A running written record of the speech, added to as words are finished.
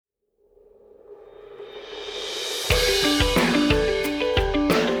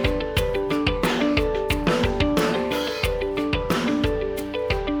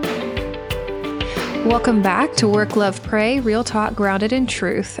Welcome back to Work, Love, Pray, Real Talk Grounded in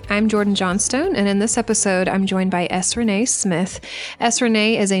Truth. I'm Jordan Johnstone, and in this episode, I'm joined by S. Renee Smith. S.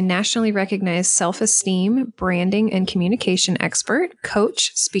 Renee is a nationally recognized self-esteem, branding, and communication expert,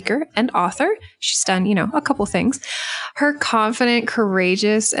 coach, speaker, and author. She's done, a couple things. Her confident,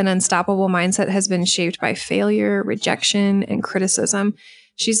 courageous, and unstoppable mindset has been shaped by failure, rejection, and criticism.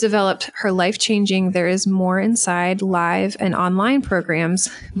 She's developed her life-changing There Is More Inside live and online programs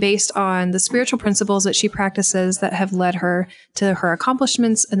based on the spiritual principles that she practices that have led her to her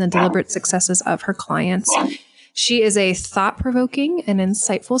accomplishments and the deliberate successes of her clients. She is a thought-provoking and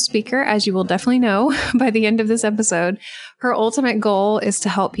insightful speaker, as you will definitely know by the end of this episode. Her ultimate goal is to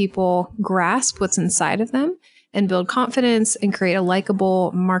help people grasp what's inside of them and build confidence and create a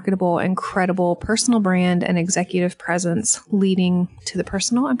likable, marketable, and credible personal brand and executive presence, leading to the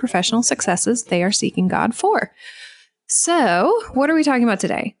personal and professional successes they are seeking God for. So, what are we talking about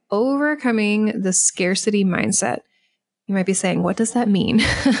today? Overcoming the scarcity mindset. You might be saying, what does that mean?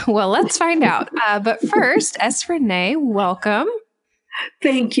 Well, let's find out. But first, S. Renee, welcome.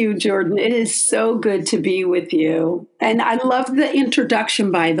 Thank you, Jordan. It is so good to be with you. And I love the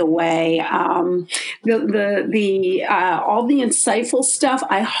introduction, by the way. All the insightful stuff,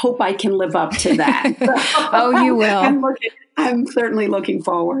 I hope I can live up to that. Oh, you will. I'm certainly looking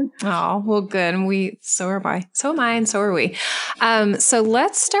forward. Oh, well, good. And so am I, and so are we. So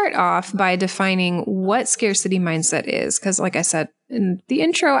let's start off by defining what scarcity mindset is. Because like I said in the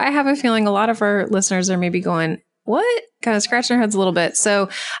intro, I have a feeling a lot of our listeners are maybe going, what? Kind of scratching their heads a little bit. So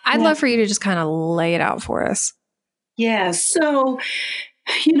I'd love for you to just kind of lay it out for us. Yeah. So,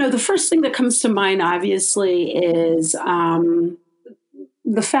 the first thing that comes to mind, obviously, is the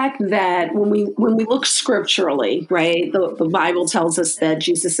fact that when we look scripturally, right, the Bible tells us that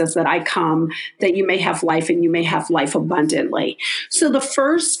Jesus says that I come that you may have life and you may have life abundantly. So the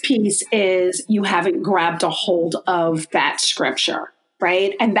first piece is you haven't grabbed a hold of that scripture,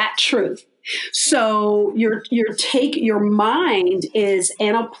 right, and that truth. So your mind is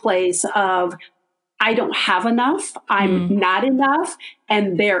in a place of, I don't have enough, I'm not enough,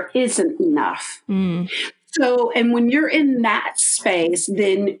 and there isn't enough. So, and when you're in that space,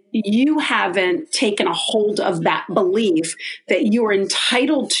 then you haven't taken a hold of that belief that you're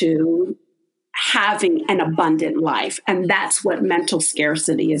entitled to having an abundant life. And that's what mental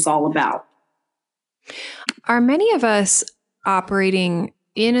scarcity is all about. Are many of us operating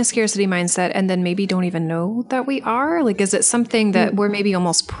in a scarcity mindset and then maybe don't even know that we are? Like, is it something that we're maybe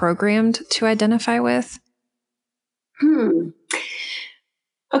almost programmed to identify with?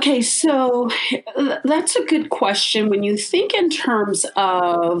 Okay, so that's a good question. When you think in terms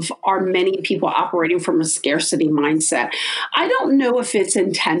of are many people operating from a scarcity mindset, I don't know if it's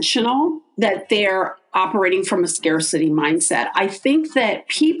intentional that they're operating from a scarcity mindset. I think that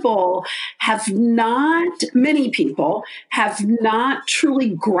many people have not truly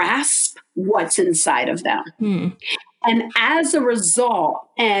grasped what's inside of them. And as a result,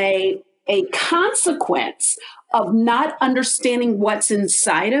 a consequence of not understanding what's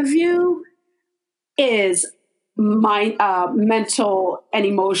inside of you is mental and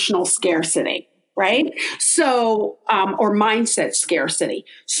emotional scarcity, right? So, or mindset scarcity.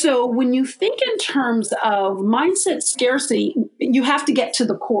 So when you think in terms of mindset scarcity, you have to get to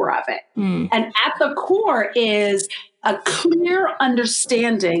the core of it. And at the core is a clear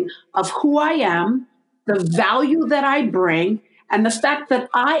understanding of who I am, the value that I bring, and the fact that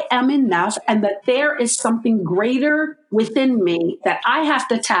I am enough and that there is something greater within me that I have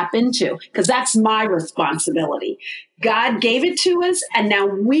to tap into, because that's my responsibility. God gave it to us, and now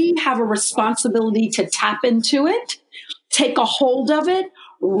we have a responsibility to tap into it, take a hold of it,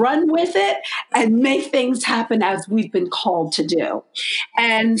 run with it, and make things happen as we've been called to do.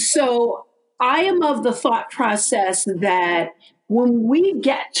 And so I am of the thought process that when we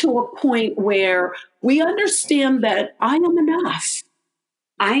get to a point where we understand that I am enough,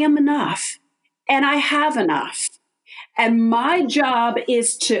 and I have enough, and my job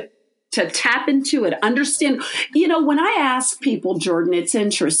is to tap into it, understand. When I ask people, Jordan, it's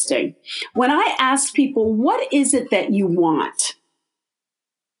interesting. When I ask people, what is it that you want?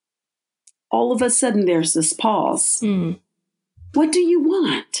 All of a sudden, there's this pause. What do you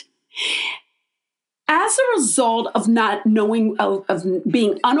want? As a result of not knowing, of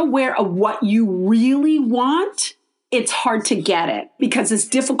being unaware of what you really want, it's hard to get it because it's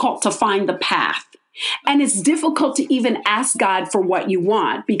difficult to find the path. And it's difficult to even ask God for what you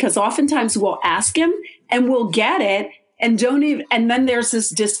want, because oftentimes we'll ask him and we'll get it and then there's this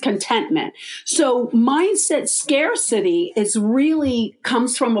discontentment. So mindset scarcity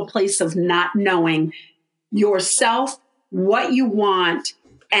comes from a place of not knowing yourself, what you want,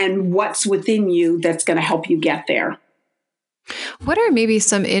 and what's within you that's going to help you get there. What are maybe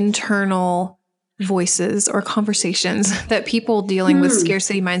some internal voices or conversations that people dealing with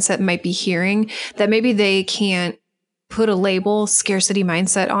scarcity mindset might be hearing that maybe they can't put a label scarcity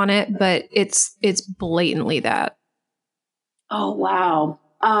mindset on it, but it's blatantly that? Oh, wow.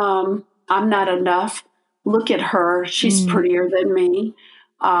 I'm not enough. Look at her. She's prettier than me.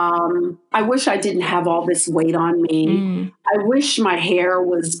 I wish I didn't have all this weight on me. I wish my hair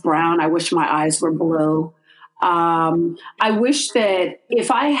was brown. I wish my eyes were blue. I wish that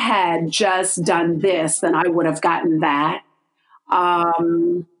if I had just done this, then I would have gotten that.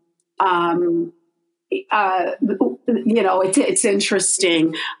 It's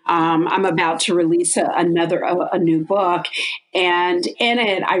interesting. I'm about to release a new book, and in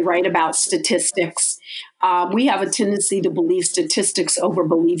it, I write about statistics. We have a tendency to believe statistics over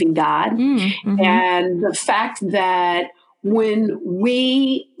believing God, and the fact that when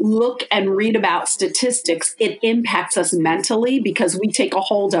we look and read about statistics, it impacts us mentally because we take a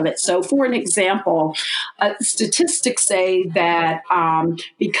hold of it. So, for an example, statistics say that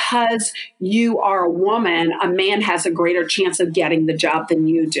because you are a woman, a man has a greater chance of getting the job than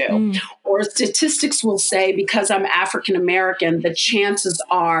you do. Or statistics will say because I'm African American, the chances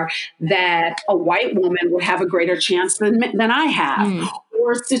are that a white woman would have a greater chance than I have.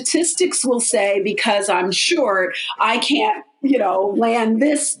 Or statistics will say because I'm short, I can't, land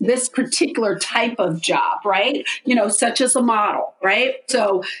this particular type of job, right? Such as a model, right?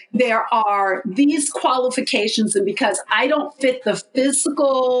 So there are these qualifications, and because I don't fit the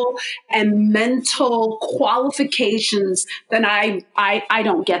physical and mental qualifications, then I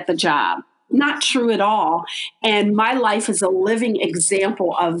don't get the job. Not true at all. And my life is a living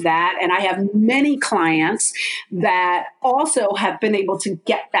example of that. And I have many clients that also have been able to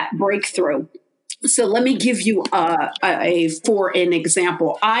get that breakthrough. So let me give you for an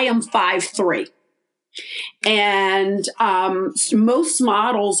example. I am 5'3". And most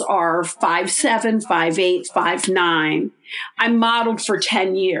models are 5'7", 5'8", 5'9". I modeled for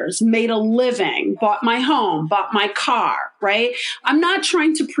 10 years, made a living, bought my home, bought my car, right? I'm not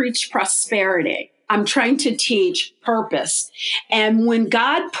trying to preach prosperity. I'm trying to teach purpose. And when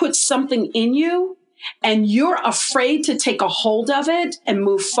God puts something in you, and you're afraid to take a hold of it and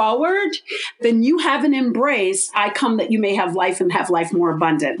move forward, then you haven't embraced, I come that you may have life and have life more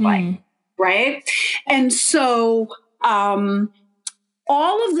abundantly. Right? And so all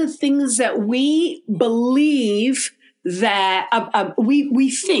of the things that we believe that we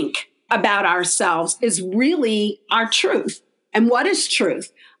think about ourselves is really our truth. And what is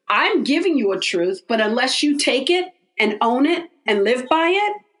truth? I'm giving you a truth, but unless you take it and own it and live by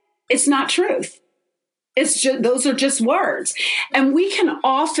it, it's not truth. It's just, those are just words. And we can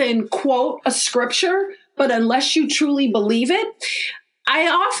often quote a scripture, but unless you truly believe it, I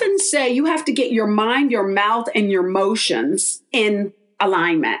often say you have to get your mind, your mouth, and your emotions in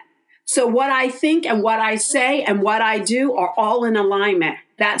alignment. So what I think and what I say and what I do are all in alignment.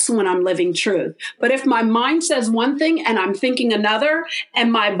 That's when I'm living truth. But if my mind says one thing and I'm thinking another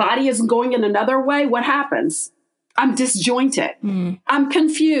and my body is going in another way, what happens? I'm disjointed. I'm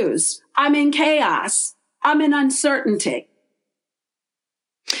confused. I'm in chaos. I'm in uncertainty.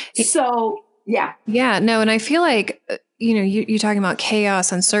 So, yeah. Yeah, no. And I feel like, you're talking about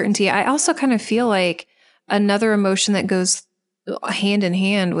chaos, uncertainty. I also kind of feel like another emotion that goes hand in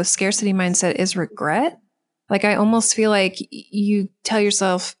hand with scarcity mindset is regret. Like, I almost feel like you tell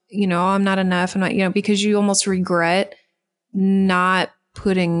yourself, I'm not enough. I'm not, because you almost regret not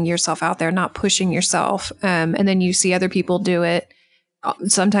putting yourself out there, not pushing yourself. And then you see other people do it,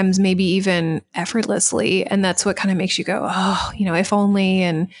 sometimes maybe even effortlessly. And that's what kind of makes you go, oh, if only,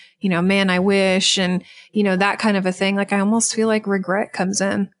 and, man, I wish, and, that kind of a thing. Like, I almost feel like regret comes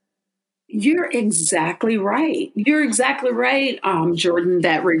in. You're exactly right. You're exactly right, Jordan,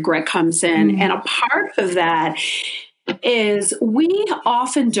 that regret comes in. And a part of that is we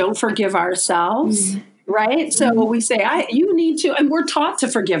often don't forgive ourselves. Right? So we say, you need to, and we're taught to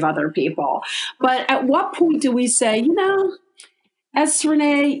forgive other people. But at what point do we say, S.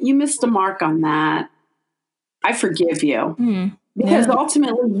 Renee, you missed the mark on that. I forgive you. Because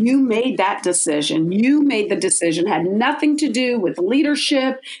ultimately you made that decision. You made the decision, had nothing to do with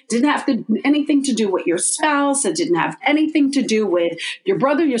leadership, didn't have anything to do with your spouse, it didn't have anything to do with your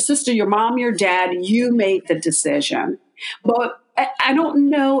brother, your sister, your mom, your dad. You made the decision. But I don't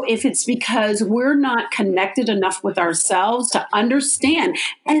know if it's because we're not connected enough with ourselves to understand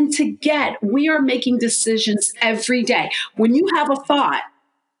and to get, we are making decisions every day. When you have a thought,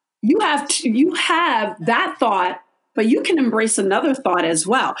 you have that thought but you can embrace another thought as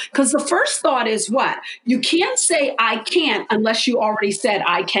well. Because the first thought is what? You can't say I can't unless you already said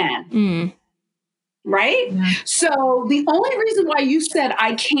I can. Right? Yeah. So the only reason why you said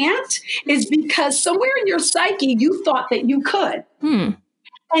I can't is because somewhere in your psyche you thought that you could.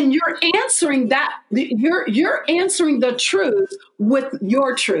 And you're answering that, you're answering the truth with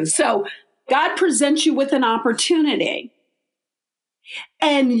your truth. So God presents you with an opportunity.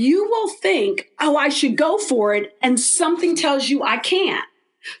 And you will think, oh, I should go for it. And something tells you I can't.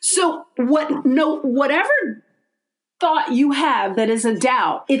 So whatever thought you have that is a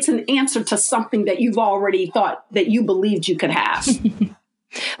doubt, it's an answer to something that you've already thought that you believed you could have.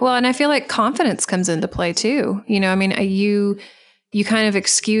 Well, and I feel like confidence comes into play too. I mean, you kind of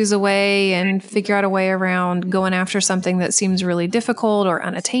excuse away and figure out a way around going after something that seems really difficult or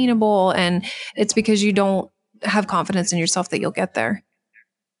unattainable. And it's because you don't have confidence in yourself that you'll get there.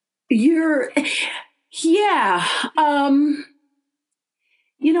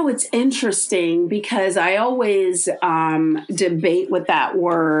 It's interesting because I always debate with that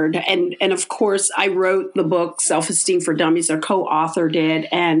word. And of course, I wrote the book, Self-Esteem for Dummies, or co-authored it,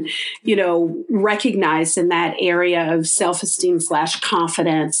 and, recognized in that area of self-esteem /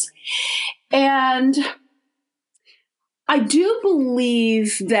 confidence. And I do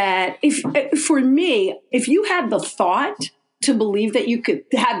believe that if you had the thought to believe that you could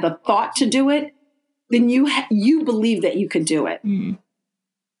have the thought to do it, then you believe that you could do it.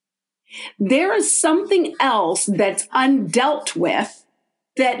 There is something else that's undealt with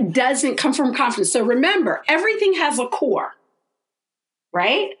that doesn't come from confidence. So remember, everything has a core,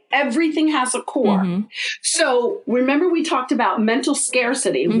 right? Everything has a core. So remember, we talked about mental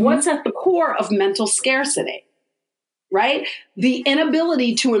scarcity. What's at the core of mental scarcity, right? The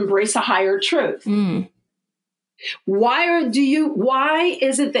inability to embrace a higher truth. Why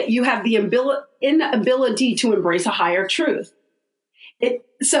is it that you have the inability to embrace a higher truth?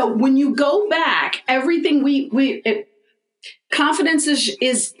 So when you go back, everything confidence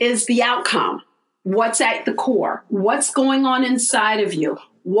is the outcome. What's at the core? What's going on inside of you?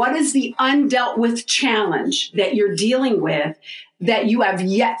 What is the undealt with challenge that you're dealing with that you have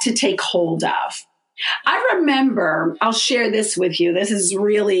yet to take hold of? I remember, I'll share this with you. This is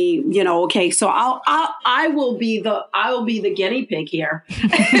really, okay. So I will be the guinea pig here.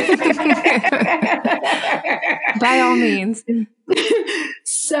 By all means.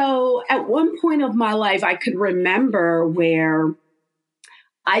 So at one point of my life, I could remember where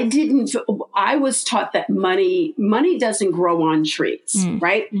I was taught that money doesn't grow on trees,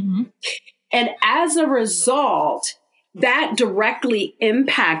 right? And as a result, that directly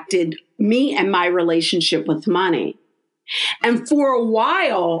impacted me and my relationship with money. And for a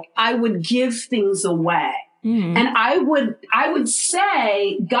while, I would give things away. And I would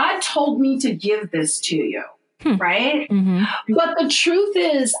say, God told me to give this to you. Right? But the truth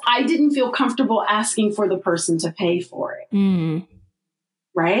is, I didn't feel comfortable asking for the person to pay for it.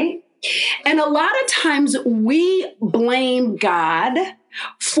 Right? And a lot of times we blame God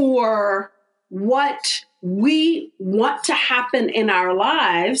for what we want to happen in our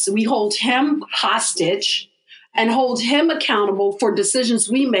lives. We hold him hostage and hold him accountable for decisions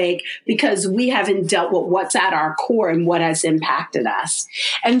we make because we haven't dealt with what's at our core and what has impacted us.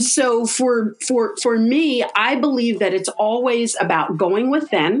 And so for me, I believe that it's always about going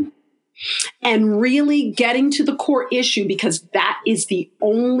within and really getting to the core issue, because that is the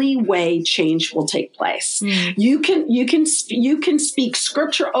only way change will take place. You can speak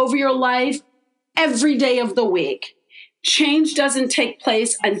scripture over your life every day of the week. Change doesn't take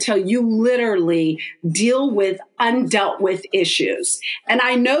place until you literally deal with undealt with issues. And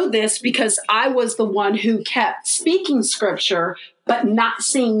I know this because I was the one who kept speaking scripture, but not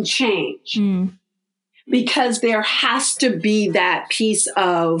seeing change. Because there has to be that piece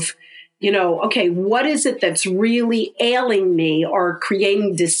of, okay, what is it that's really ailing me or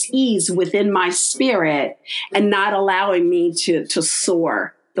creating dis-ease within my spirit and not allowing me to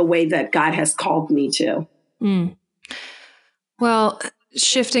soar the way that God has called me to? Well,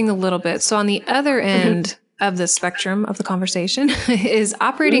 shifting a little bit. So on the other end of the spectrum of the conversation is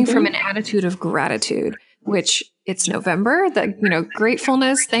operating from an attitude of gratitude, which it's November,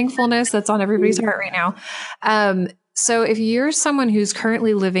 gratefulness, thankfulness, that's on everybody's heart right now. So if you're someone who's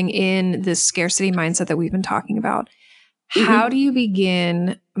currently living in this scarcity mindset that we've been talking about, how do you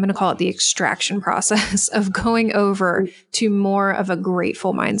begin, I'm going to call it the extraction process of going over to more of a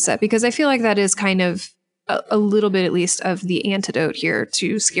grateful mindset? Because I feel like that is kind of a little bit, at least, of the antidote here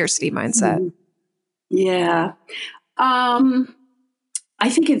to scarcity mindset. Yeah. I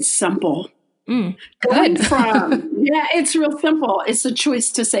think it's simple. Good. It's real simple. It's a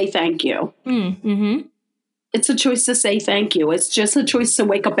choice to say thank you. It's a choice to say thank you. It's just a choice to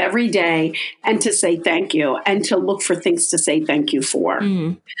wake up every day and to say thank you and to look for things to say thank you for.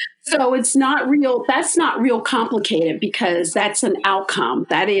 So it's not real. That's not real complicated because that's an outcome.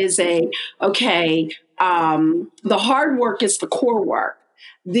 That is the hard work is the core work.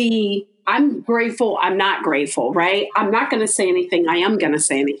 I'm grateful, I'm not grateful, right? I'm not going to say anything. I am going to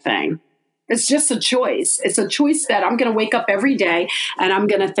say anything. It's just a choice. It's a choice that I'm going to wake up every day and I'm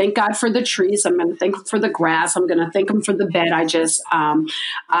going to thank God for the trees. I'm going to thank Him for the grass. I'm going to thank Him for the bed I just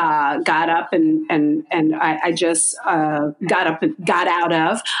got up and I just got up and got out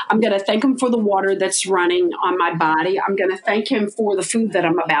of. I'm going to thank Him for the water that's running on my body. I'm going to thank Him for the food that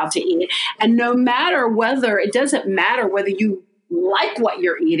I'm about to eat. And it doesn't matter whether you like what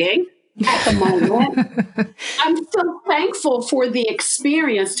you're eating at the moment. I'm so thankful for the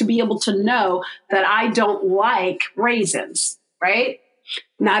experience to be able to know that I don't like raisins, right?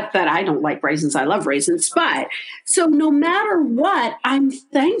 Not that I don't like raisins. I love raisins. But so no matter what, I'm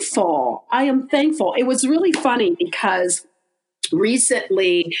thankful. I am thankful. It was really funny because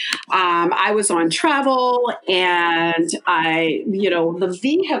recently I was on travel and the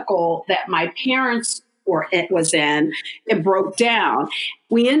vehicle that my parents was in, it broke down.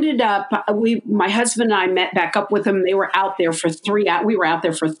 We ended up, my husband and I met back up with them. They were out there for 3 hours. We were out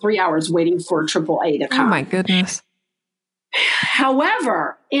there for 3 hours waiting for AAA to come. Oh my goodness.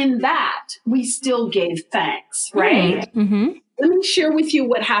 However, in that, we still gave thanks, right? Mm-hmm. Let me share with you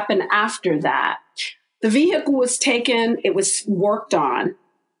what happened after that. The vehicle was taken, it was worked on.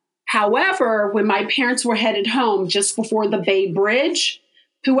 However, when my parents were headed home just before the Bay Bridge,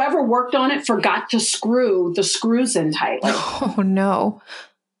 whoever worked on it forgot to screw the screws in tightly. Oh, no.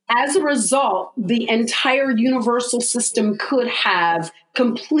 As a result, the entire universal system could have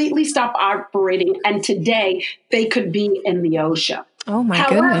completely stopped operating, and today they could be in the ocean. Oh, my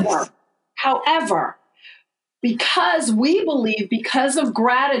goodness. However, because of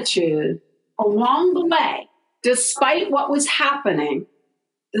gratitude along the way, despite what was happening,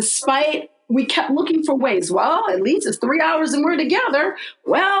 we kept looking for ways. Well, at least it's 3 hours and we're together.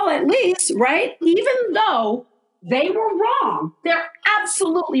 Well, at least, right? Even though they were wrong. They're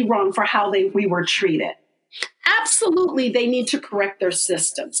absolutely wrong for how we were treated. Absolutely, they need to correct their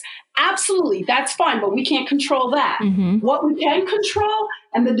systems. Absolutely, that's fine, but we can't control that. Mm-hmm. What we can control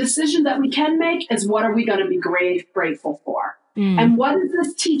and the decision that we can make is what are we going to be grateful for? And what is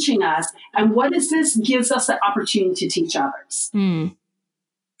this teaching us? And what is this gives us an opportunity to teach others?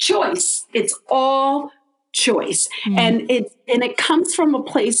 Choice. It's all choice. And it comes from a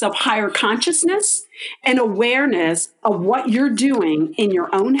place of higher consciousness and awareness of what you're doing in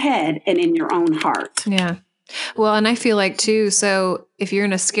your own head and in your own heart. Yeah. Well, and I feel like too, so if you're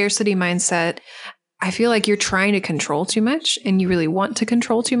in a scarcity mindset, I feel like you're trying to control too much and you really want to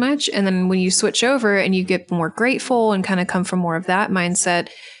control too much. And then when you switch over and you get more grateful and kind of come from more of that mindset,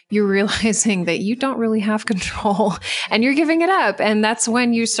 you're realizing that you don't really have control and you're giving it up. And that's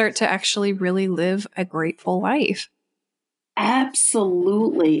when you start to actually really live a grateful life.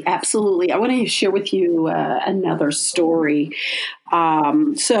 Absolutely. Absolutely. I want to share with you another story.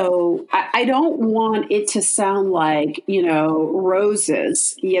 So I don't want it to sound like,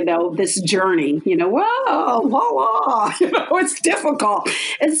 roses, this journey, whoa, it's difficult,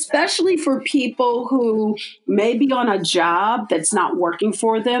 especially for people who may be on a job that's not working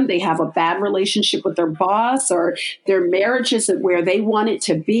for them. They have a bad relationship with their boss, or their marriage isn't where they want it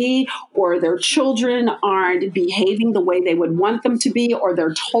to be, or their children aren't behaving the way they would want them to be, or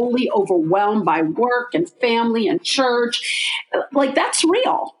they're totally overwhelmed by work and family and church. Like, that's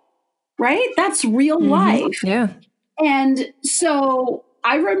real, right? That's real life. Yeah. And so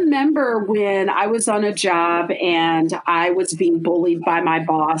I remember when I was on a job and I was being bullied by my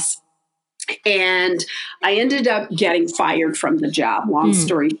boss, and I ended up getting fired from the job. Long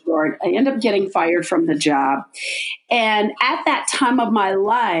story short, I ended up getting fired from the job. And at that time of my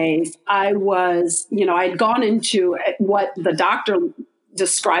life, I was, I'd gone into what the doctor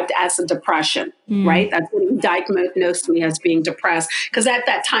described as a depression, right? That's when he diagnosed me as being depressed. Because at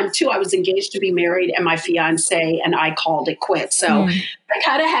that time, too, I was engaged to be married and my fiance and I called it quits. So I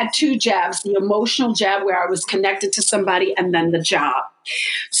kind of had two jabs, the emotional jab where I was connected to somebody and then the job.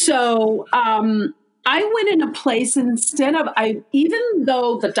 So I went in a place even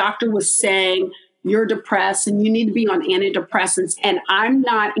though the doctor was saying, you're depressed and you need to be on antidepressants, and I'm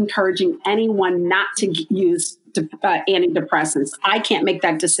not encouraging anyone not to use antidepressants. I can't make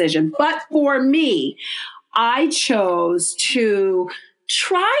that decision. But for me, I chose to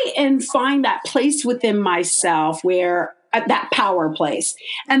try and find that place within myself where that power place.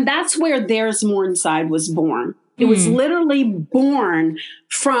 And that's where There's More Inside was born. It was literally born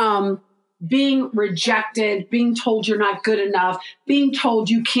from being rejected, being told you're not good enough, being told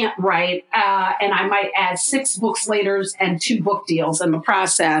you can't write, and I might add 6 books later and 2 book deals in the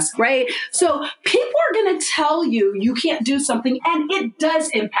process, right? So people are going to tell you you can't do something, and it does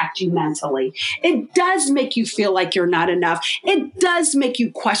impact you mentally. It does make you feel like you're not enough. It does make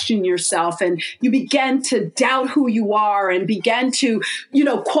you question yourself, and you begin to doubt who you are and begin to,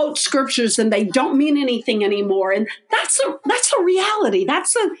 quote scriptures, and they don't mean anything anymore. And that's a reality.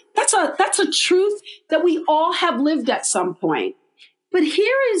 That's a truth that we all have lived at some point. But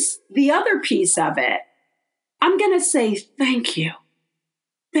here is the other piece of it. I'm going to say thank you.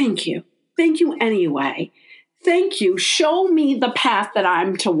 Thank you. Thank you anyway. Thank you. Show me the path that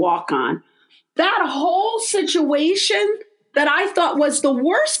I'm to walk on. That whole situation that I thought was the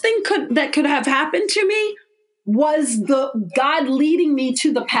worst thing that could have happened to me was the God leading me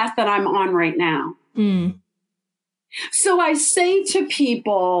to the path that I'm on right now. So I say to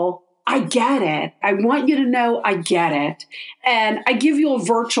people, I get it. I want you to know I get it. And I give you a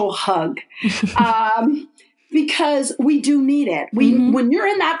virtual hug because we do need it. When you're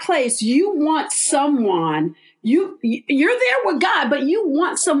in that place, you want someone, you're there with God, but you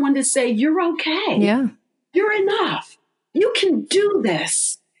want someone to say, you're okay. Yeah. You're enough. You can do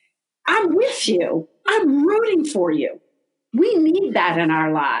this. I'm with you. I'm rooting for you. We need that in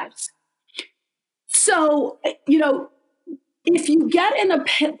our lives. So, if you get in a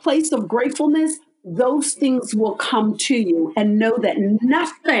place of gratefulness, those things will come to you, and know that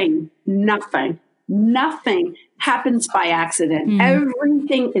nothing happens by accident.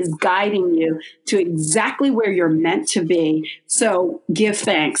 Everything is guiding you to exactly where you're meant to be. So give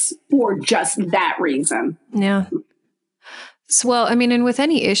thanks for just that reason. Yeah. So, well, and with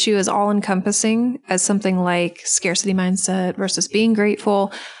any issue as all encompassing as something like scarcity mindset versus being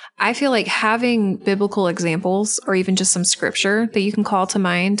grateful, I feel like having biblical examples or even just some scripture that you can call to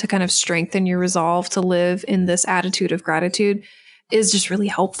mind to kind of strengthen your resolve to live in this attitude of gratitude is just really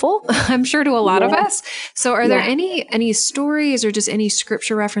helpful, I'm sure, to a lot of us. So are there any stories or just any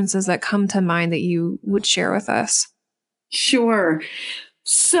scripture references that come to mind that you would share with us? Sure.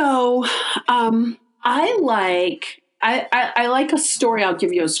 So I like a story. I'll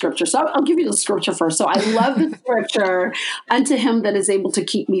give you a scripture. So I'll give you the scripture first. So I love the scripture, unto him that is able to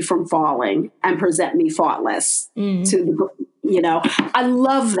keep me from falling and present me faultless I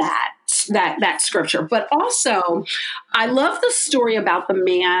love that scripture. But also I love the story about the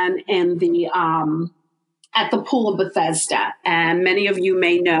man in at the pool of Bethesda. And many of you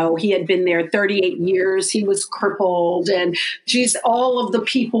may know he had been there 38 years. He was crippled, and all of the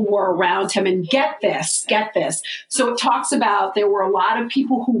people were around him. And get this. So it talks about there were a lot of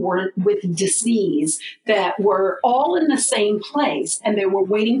people who were with disease that were all in the same place, and they were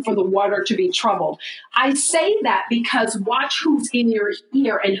waiting for the water to be troubled. I say that because watch who's in your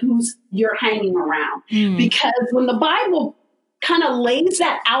ear and who's you're hanging around. Because when the Bible kind of lays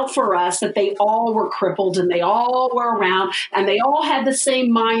that out for us, that they all were crippled and they all were around and they all had the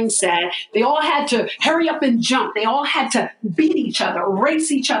same mindset. They all had to hurry up and jump. They all had to beat each other,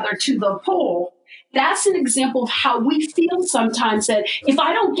 race each other to the pool. That's an example of how we feel sometimes, that if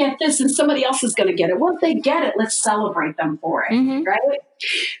I don't get this and somebody else is going to get it. Well, if they get it, let's celebrate them for it, right?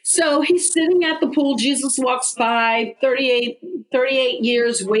 So he's sitting at the pool. Jesus walks by, 38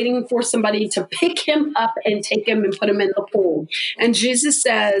 years, waiting for somebody to pick him up and take him and put him in the pool. And Jesus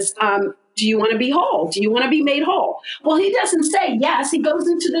says, do you want to be whole? Do you want to be made whole? Well, he doesn't say yes. He goes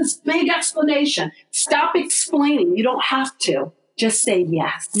into this big explanation. Stop explaining. You don't have to. Just say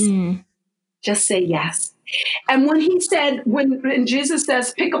yes. Just say yes. And when Jesus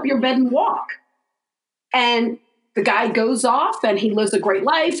says, pick up your bed and walk, and the guy goes off and he lives a great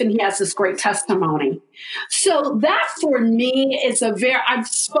life and he has this great testimony. So that for me is I've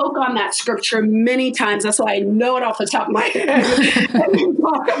spoke on that scripture many times. That's why I know it off the top of my head. And we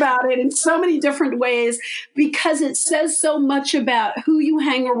talk about it in so many different ways, because it says so much about who you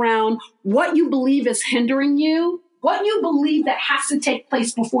hang around, what you believe is hindering you, what you believe that has to take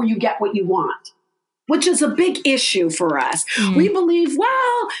place before you get what you want, which is a big issue for us. We believe,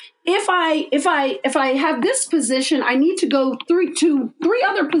 well, if I have this position, I need to go to three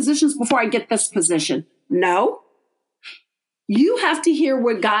other positions before I get this position. No, you have to hear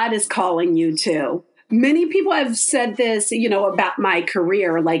what God is calling you to. Many people have said this, about my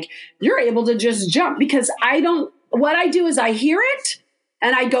career, like, you're able to just jump, because what I do is I hear it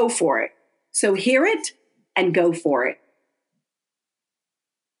and I go for it. So hear it and go for it.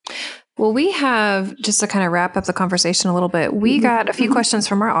 Well, we have, just to kind of wrap up the conversation a little bit, we got a few questions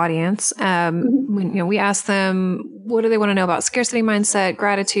from our audience. We asked them, what do they want to know about scarcity mindset,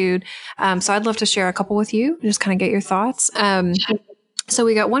 gratitude? So I'd love to share a couple with you, just kind of get your thoughts. So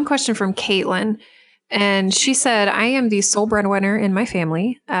we got one question from Caitlin, and she said, I am the sole breadwinner in my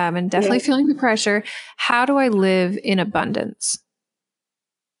family, and definitely feeling the pressure. How do I live in abundance?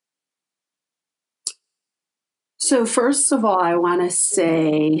 So first of all, I want to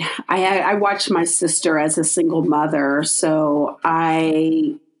say I watched my sister as a single mother, so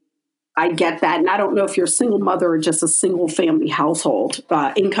I get that, and I don't know if you're a single mother or just a single family household,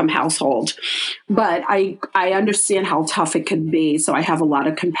 income household, but I understand how tough it could be. So I have a lot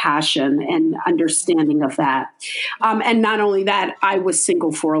of compassion and understanding of that. And not only that, I was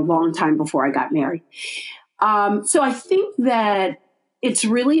single for a long time before I got married. So I think that it's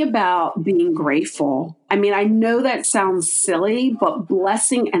really about being grateful. I mean, I know that sounds silly, but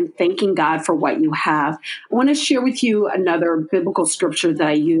blessing and thanking God for what you have. I want to share with you another biblical scripture that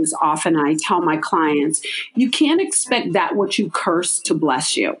I use often. I tell my clients, you can't expect that which you curse to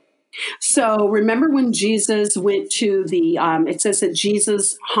bless you. So remember when Jesus went to it says that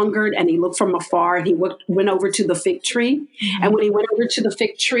Jesus hungered and he looked from afar and he went over to the fig tree. Mm-hmm. And when he went over to the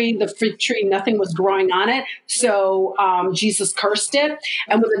fig tree, nothing was growing on it. So Jesus cursed it.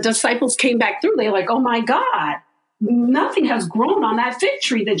 And when the disciples came back through, they were like, oh my God, nothing has grown on that fig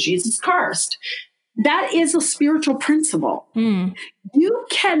tree that Jesus cursed. That is a spiritual principle. Mm. You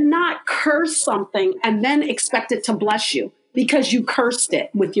cannot curse something and then expect it to bless you, because you cursed it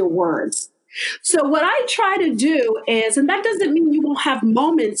with your words. So what I try to do is, and that doesn't mean you won't have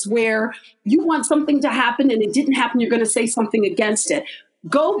moments where you want something to happen and it didn't happen, you're going to say something against it.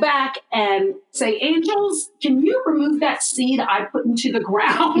 Go back and say, angels, can you remove that seed I put into the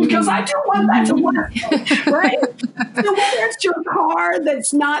ground? Because I do want that to work, right? So whether it's your car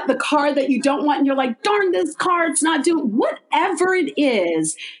that's not the car that you don't want, and you're like, darn, this car, it's not doing, whatever it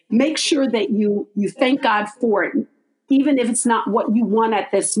is, make sure that you thank God for it, even if it's not what you want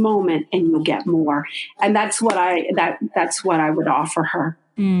at this moment, and you'll get more. And that's what that's what I would offer her.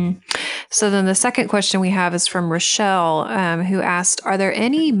 Mm. So then the second question we have is from Rochelle, who asked, are there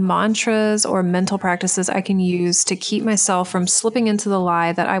any mantras or mental practices I can use to keep myself from slipping into the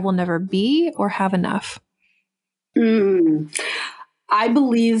lie that I will never be or have enough? I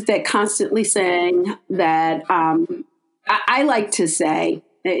believe that constantly saying that, I like to say,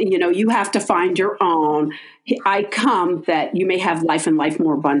 you have to find your own. I come that you may have life and life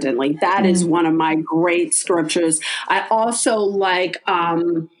more abundantly. That is one of my great scriptures. I also like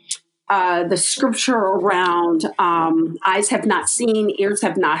the scripture around eyes have not seen, ears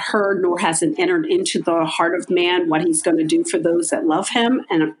have not heard, nor has it entered into the heart of man what he's going to do for those that love him.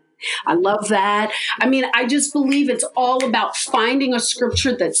 And I love that. I mean, I just believe it's all about finding a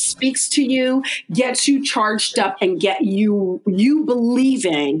scripture that speaks to you, gets you charged up, and get you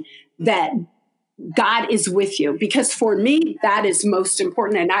believing that God is with you. Because for me, that is most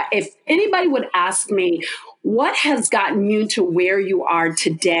important. And if anybody would ask me, what has gotten you to where you are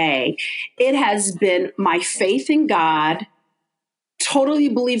today? It has been my faith in God, totally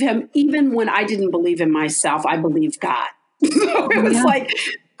believe him. Even when I didn't believe in myself, I believed God. So it was like,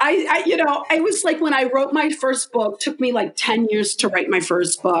 it was like when I wrote my first book, took me like 10 years to write my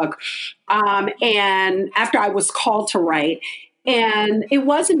first book. And after I was called to write, and it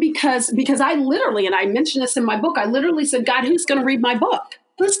wasn't because I literally, and I mentioned this in my book, I literally said, God, who's going to read my book?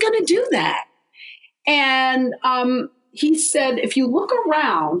 Who's going to do that? And he said, if you look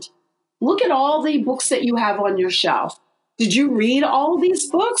around, look at all the books that you have on your shelf. Did you read all these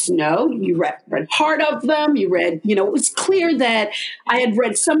books? No, you read part of them. You read, it was clear that I had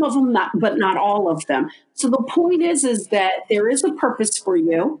read some of them, but not all of them. So the point is that there is a purpose for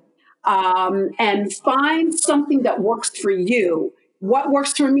you, and find something that works for you. What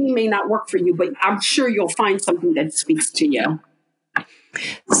works for me may not work for you, but I'm sure you'll find something that speaks to you.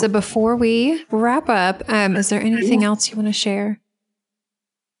 So before we wrap up, is there anything else you want to share?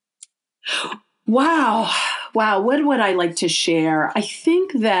 Wow. What would I like to share? I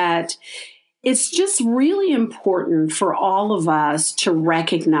think that it's just really important for all of us to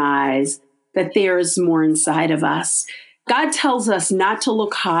recognize that there is more inside of us. God tells us not to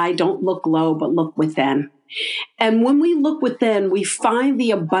look high, don't look low, but look within. And when we look within, we find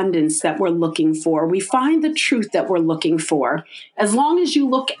the abundance that we're looking for. We find the truth that we're looking for. As long as you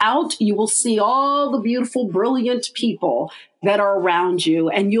look out, you will see all the beautiful, brilliant people that are around you.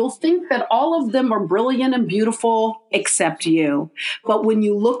 And you'll think that all of them are brilliant and beautiful except you. But when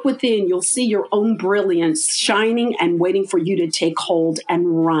you look within, you'll see your own brilliance shining and waiting for you to take hold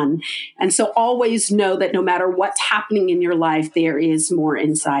and run. And so always know that no matter what's happening in your life, there is more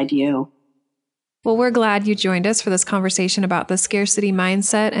inside you. Well, we're glad you joined us for this conversation about the scarcity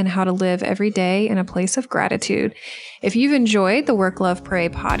mindset and how to live every day in a place of gratitude. If you've enjoyed the Work, Love, Pray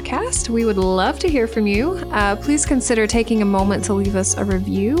podcast, we would love to hear from you. Please consider taking a moment to leave us a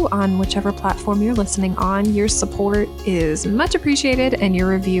review on whichever platform you're listening on. Your support is much appreciated, and your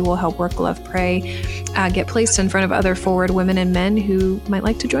review will help Work, Love, Pray get placed in front of other forward women and men who might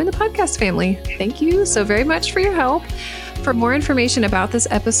like to join the podcast family. Thank you so very much for your help. For more information about this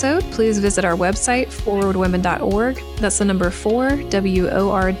episode, please visit our website, forwardwomen.org. That's the number 4,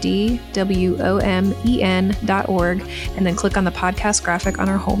 WORDWOMEN.org, and then click on the podcast graphic on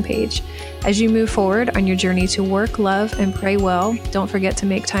our homepage. As you move forward on your journey to work, love, and pray well, don't forget to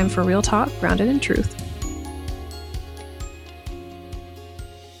make time for real talk grounded in truth.